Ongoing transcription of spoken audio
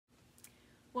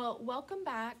Well, welcome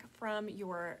back from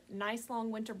your nice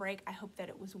long winter break. I hope that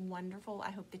it was wonderful.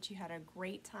 I hope that you had a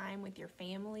great time with your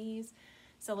families,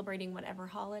 celebrating whatever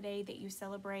holiday that you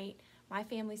celebrate. My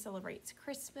family celebrates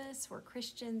Christmas. We're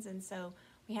Christians, and so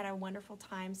we had a wonderful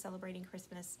time celebrating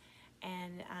Christmas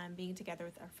and being together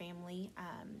with our family.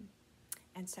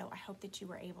 And so I hope that you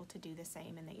were able to do the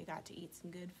same and that you got to eat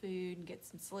some good food and get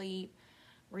some sleep,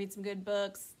 read some good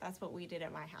books. That's what we did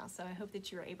at my house. So I hope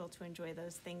that you were able to enjoy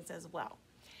those things as well.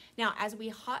 Now, as we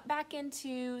hop back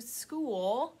into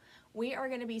school, we are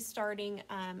going to be starting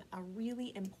a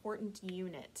really important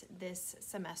unit this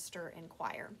semester in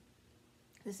choir.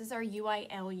 This is our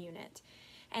UIL unit.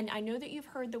 And I know that you've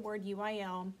heard the word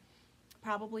UIL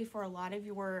probably for a lot of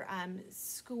your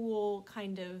school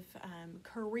kind of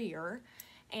career.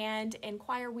 And in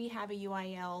choir, we have a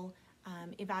UIL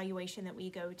evaluation that we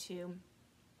go to,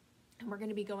 and we're going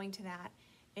to be going to that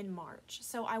in March.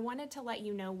 So I wanted to let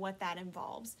you know what that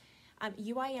involves.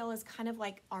 UIL is kind of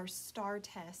like our STAR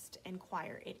test in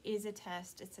choir. It is a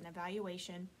test, it's an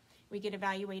evaluation. We get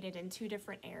evaluated in two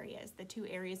different areas, the two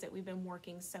areas that we've been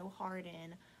working so hard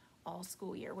in all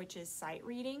school year, which is sight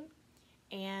reading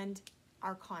and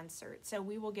our concert. So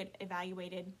we will get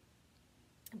evaluated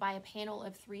by a panel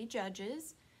of 3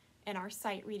 judges in our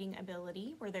sight reading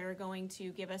ability, where they're going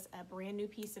to give us a brand new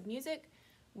piece of music.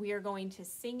 We are going to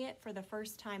sing it for the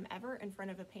first time ever in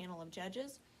front of a panel of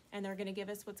judges, and they're going to give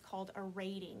us what's called a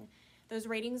rating. Those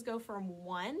ratings go from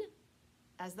 1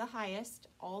 as the highest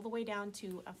all the way down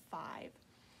to a 5.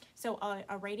 So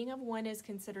a rating of 1 is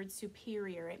considered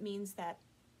superior. It means that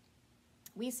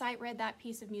we sight read that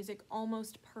piece of music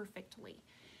almost perfectly.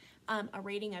 A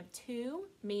rating of 2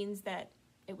 means that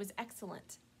it was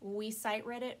excellent. We sight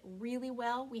read it really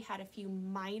well. We had a few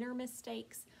minor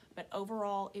mistakes, but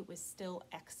overall it was still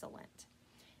excellent.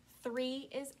 3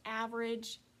 is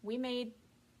average. We made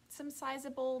some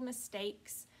sizable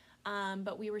mistakes,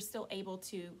 but we were still able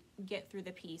to get through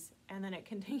the piece, and then it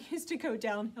continues to go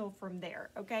downhill from there,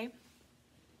 okay?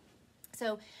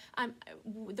 So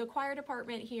the choir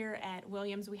department here at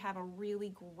Williams, we have a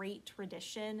really great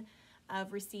tradition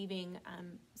of receiving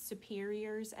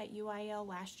superiors at UIL.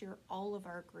 Last year, all of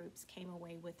our groups came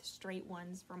away with straight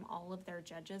 1s from all of their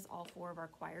judges. All 4 of our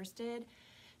choirs did.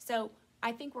 So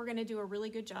I think we're going to do a really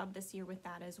good job this year with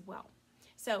that as well.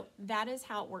 So that is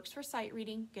how it works for sight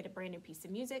reading. Get a brand new piece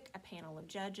of music, a panel of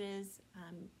judges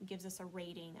gives us a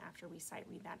rating after we sight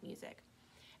read that music.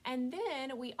 And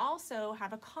then we also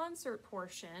have a concert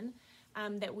portion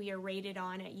that we are rated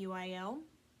on at UIL.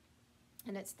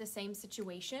 And it's the same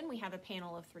situation. We have a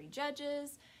panel of 3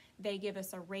 judges. They give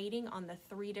us a rating on the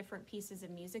 3 different pieces of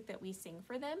music that we sing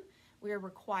for them. We are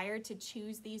required to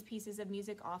choose these pieces of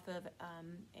music off of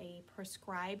a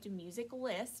prescribed music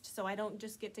list. So I don't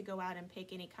just get to go out and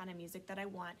pick any kind of music that I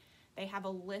want. They have a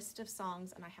list of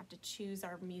songs, and I have to choose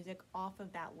our music off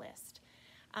of that list.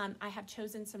 I have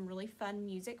chosen some really fun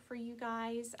music for you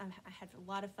guys. I had a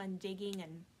lot of fun digging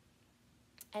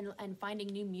and finding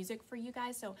new music for you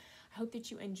guys. So I hope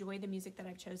that you enjoy the music that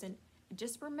I've chosen.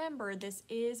 Just remember, this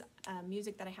is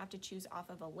music that I have to choose off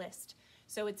of a list.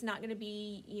 So it's not going to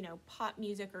be, you know, pop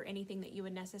music or anything that you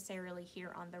would necessarily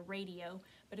hear on the radio,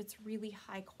 but it's really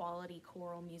high quality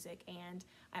choral music, and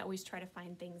I always try to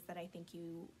find things that I think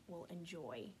you will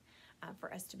enjoy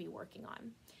for us to be working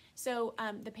on. So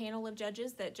the panel of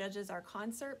judges that judges our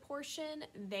concert portion,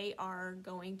 they are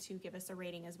going to give us a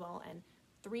rating as well, and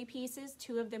 3 pieces,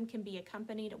 2 of them can be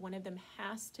accompanied, 1 of them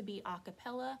has to be a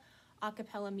cappella. A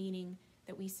cappella meaning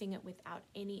that we sing it without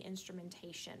any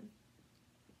instrumentation.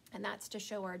 And that's to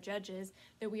show our judges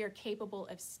that we are capable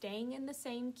of staying in the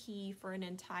same key for an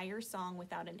entire song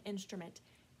without an instrument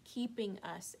keeping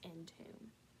us in tune.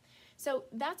 So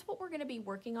that's what we're going to be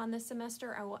working on this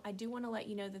semester. I do want to let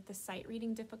you know that the sight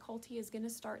reading difficulty is going to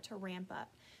start to ramp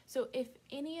up. So if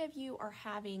any of you are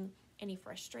having any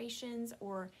frustrations,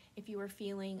 or if you are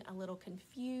feeling a little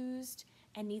confused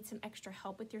and need some extra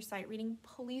help with your sight reading,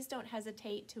 please don't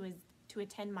hesitate to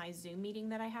attend my Zoom meeting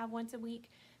that I have once a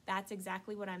week. That's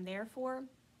exactly what I'm there for.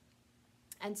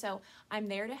 And so I'm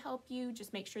there to help you.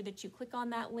 Just make sure that you click on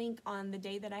that link on the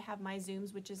day that I have my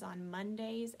Zooms, which is on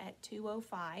Mondays at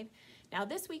 2:05. Now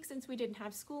this week, since we didn't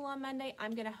have school on Monday,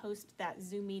 I'm going to host that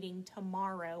Zoom meeting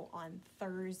tomorrow on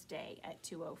Thursday at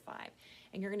 2:05.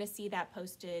 And you're going to see that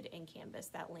posted in Canvas,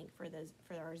 that link for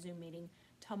our Zoom meeting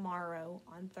tomorrow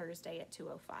on Thursday at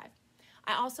 2:05.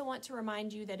 I also want to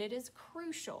remind you that it is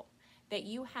crucial that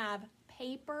you have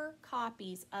paper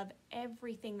copies of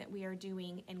everything that we are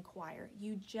doing in choir.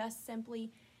 You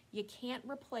can't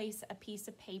replace a piece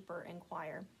of paper in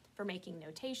choir. for making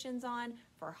notations on,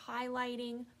 for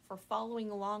highlighting, for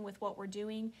following along with what we're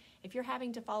doing. If you're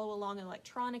having to follow along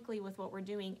electronically with what we're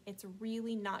doing, it's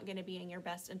really not going to be in your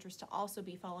best interest to also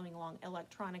be following along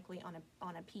electronically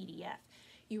on a PDF.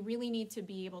 You really need to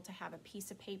be able to have a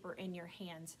piece of paper in your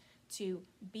hands to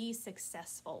be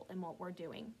successful in what we're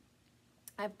doing.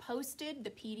 I've posted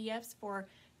the PDFs for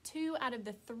 2 out of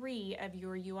the 3 of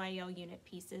your UIL unit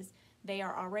pieces. They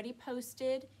are already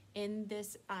posted in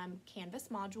this Canvas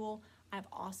module. I've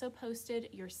also posted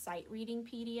your sight reading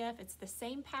PDF. It's the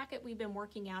same packet we've been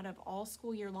working out of all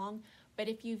school year long, but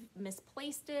if you've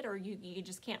misplaced it or you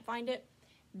just can't find it,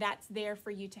 that's there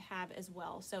for you to have as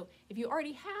well. So if you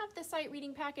already have the sight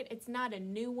reading packet, it's not a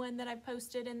new one that I've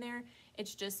posted in there.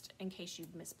 It's just in case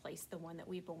you've misplaced the one that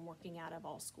we've been working out of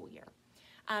all school year.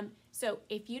 So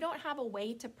if you don't have a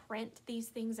way to print these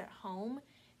things at home,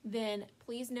 then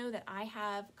please know that I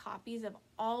have copies of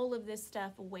all of this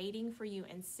stuff waiting for you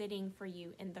and sitting for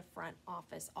you in the front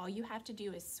office. All you have to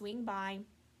do is swing by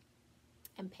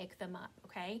and pick them up,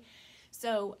 okay?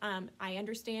 So I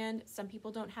understand some people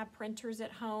don't have printers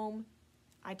at home.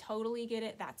 I totally get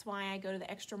it. That's why I go to the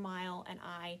extra mile and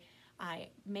I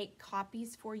make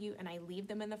copies for you and I leave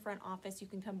them in the front office. You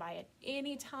can come by at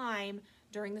any time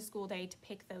during the school day to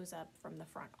pick those up from the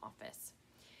front office.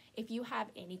 If you have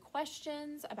any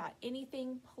questions about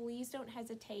anything, please don't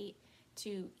hesitate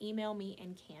to email me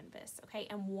in Canvas, okay?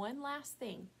 And one last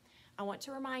thing, I want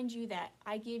to remind you that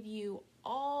I give you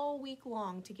all week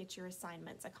long to get your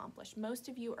assignments accomplished. Most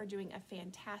of you are doing a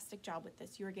fantastic job with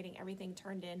this. You are getting everything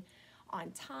turned in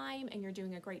on time and you're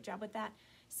doing a great job with that.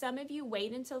 Some of you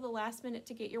wait until the last minute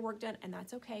to get your work done, and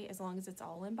that's okay as long as it's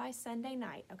all in by Sunday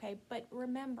night, okay? But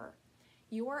remember,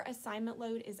 your assignment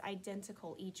load is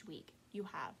identical each week. You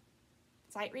have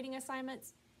sight reading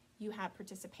assignments, you have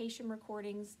participation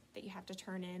recordings that you have to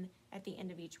turn in at the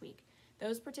end of each week.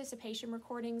 Those participation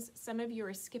recordings, some of you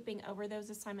are skipping over those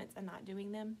assignments and not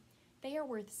doing them. They are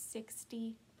worth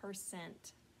 60%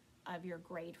 of your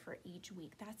grade for each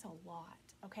week. That's a lot,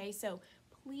 okay? So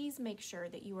please make sure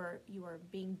that you are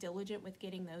being diligent with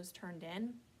getting those turned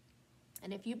in.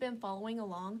 And if you've been following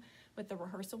along with the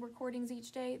rehearsal recordings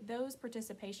each day, those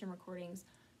participation recordings,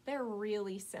 they're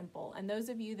really simple. And those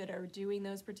of you that are doing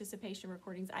those participation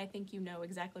recordings, I think you know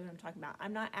exactly what I'm talking about.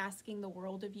 I'm not asking the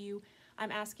world of you.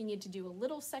 I'm asking you to do a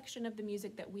little section of the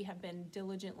music that we have been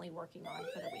diligently working on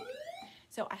for the week.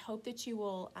 So I hope that you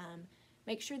will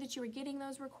make sure that you are getting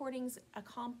those recordings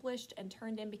accomplished and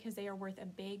turned in because they are worth a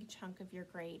big chunk of your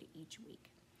grade each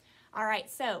week. All right,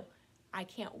 so I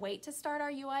can't wait to start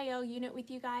our UIL unit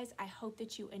with you guys. I hope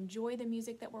that you enjoy the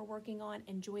music that we're working on,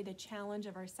 enjoy the challenge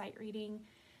of our sight reading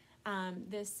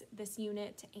this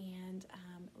unit, and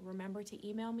remember to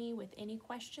email me with any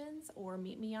questions or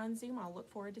meet me on Zoom. I'll look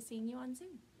forward to seeing you on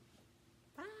Zoom.